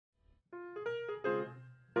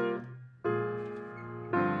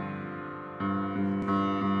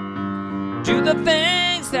Do the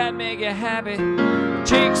things that make you happy.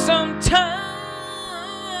 Take some time.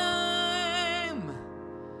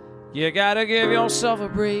 You gotta give yourself a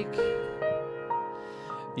break.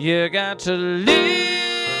 You got to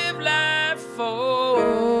live life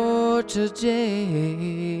for today.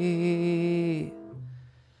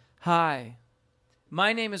 Hi,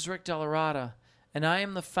 my name is Rick Delarada, and I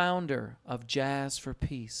am the founder of Jazz for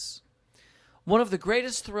Peace. One of the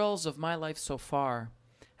greatest thrills of my life so far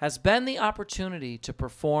has been the opportunity to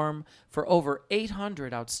perform for over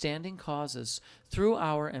 800 outstanding causes through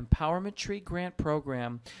our Empowerment Tree Grant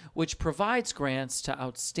Program, which provides grants to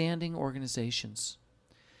outstanding organizations.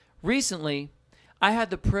 Recently, I had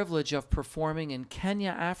the privilege of performing in Kenya,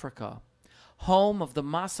 Africa, home of the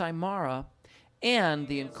Masaai Mara and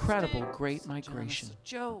the incredible Great Migration.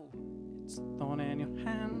 Joe, it's a thorn in your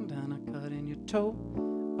hand and a cut in your toe.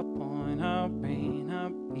 A point, a pain, a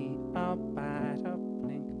beat, a bite, a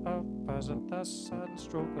blink, a buzz at the sudden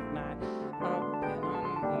stroke of night. A pin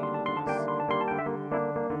on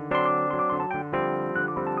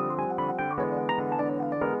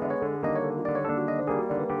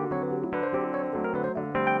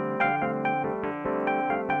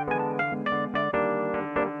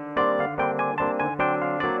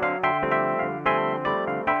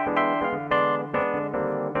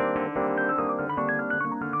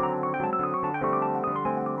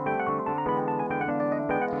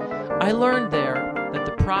I learned there that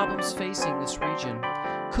the problems facing this region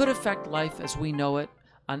could affect life as we know it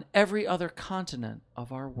on every other continent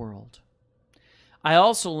of our world. I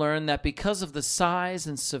also learned that because of the size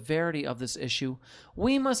and severity of this issue,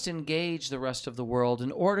 we must engage the rest of the world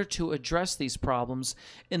in order to address these problems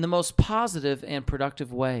in the most positive and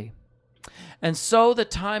productive way. And so the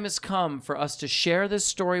time has come for us to share this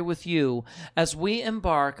story with you as we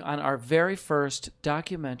embark on our very first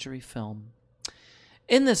documentary film.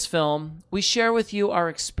 In this film, we share with you our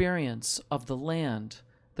experience of the land,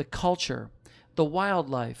 the culture, the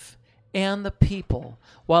wildlife, and the people,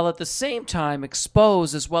 while at the same time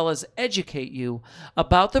expose as well as educate you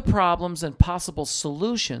about the problems and possible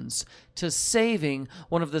solutions to saving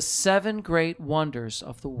one of the 7 great wonders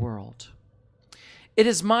of the world. It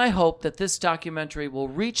is my hope that this documentary will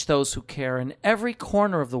reach those who care in every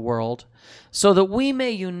corner of the world so that we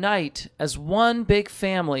may unite as one big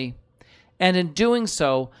family and in doing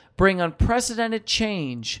so, bring unprecedented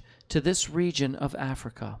change to this region of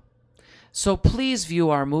Africa. So please view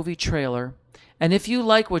our movie trailer, and if you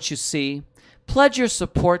like what you see, pledge your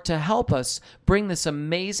support to help us bring this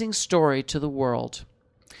amazing story to the world.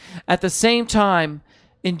 At the same time,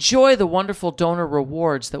 enjoy the wonderful donor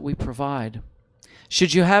rewards that we provide.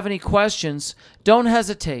 Should you have any questions, don't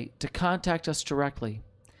hesitate to contact us directly.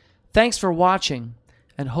 Thanks for watching,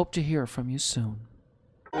 and hope to hear from you soon.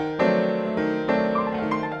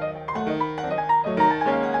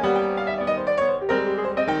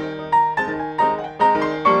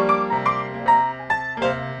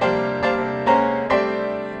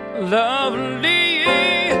 Lovely,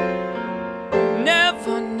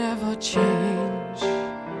 never, never change.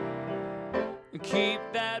 Keep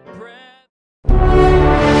that breath.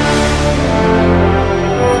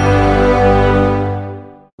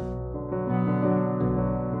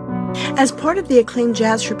 As part of the acclaimed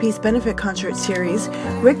Jazz for Peace benefit concert series,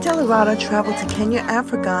 Rick Delarada traveled to Kenya,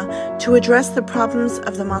 Africa to address the problems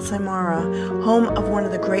of the Masaai Mara, home of one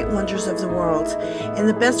of the great wonders of the world, in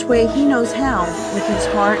the best way he knows how, with his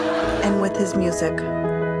heart and with his music.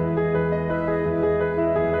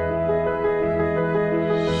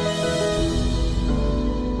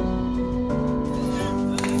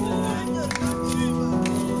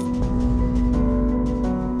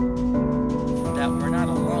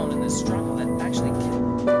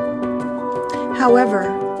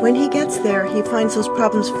 However, when he gets there, he finds those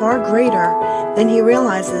problems far greater than he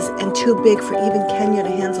realizes and too big for even Kenya to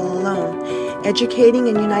handle alone. Educating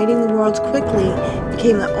and uniting the world quickly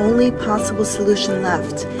became the only possible solution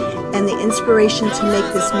left, and the inspiration to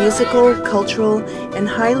make this musical, cultural, and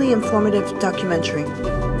highly informative documentary.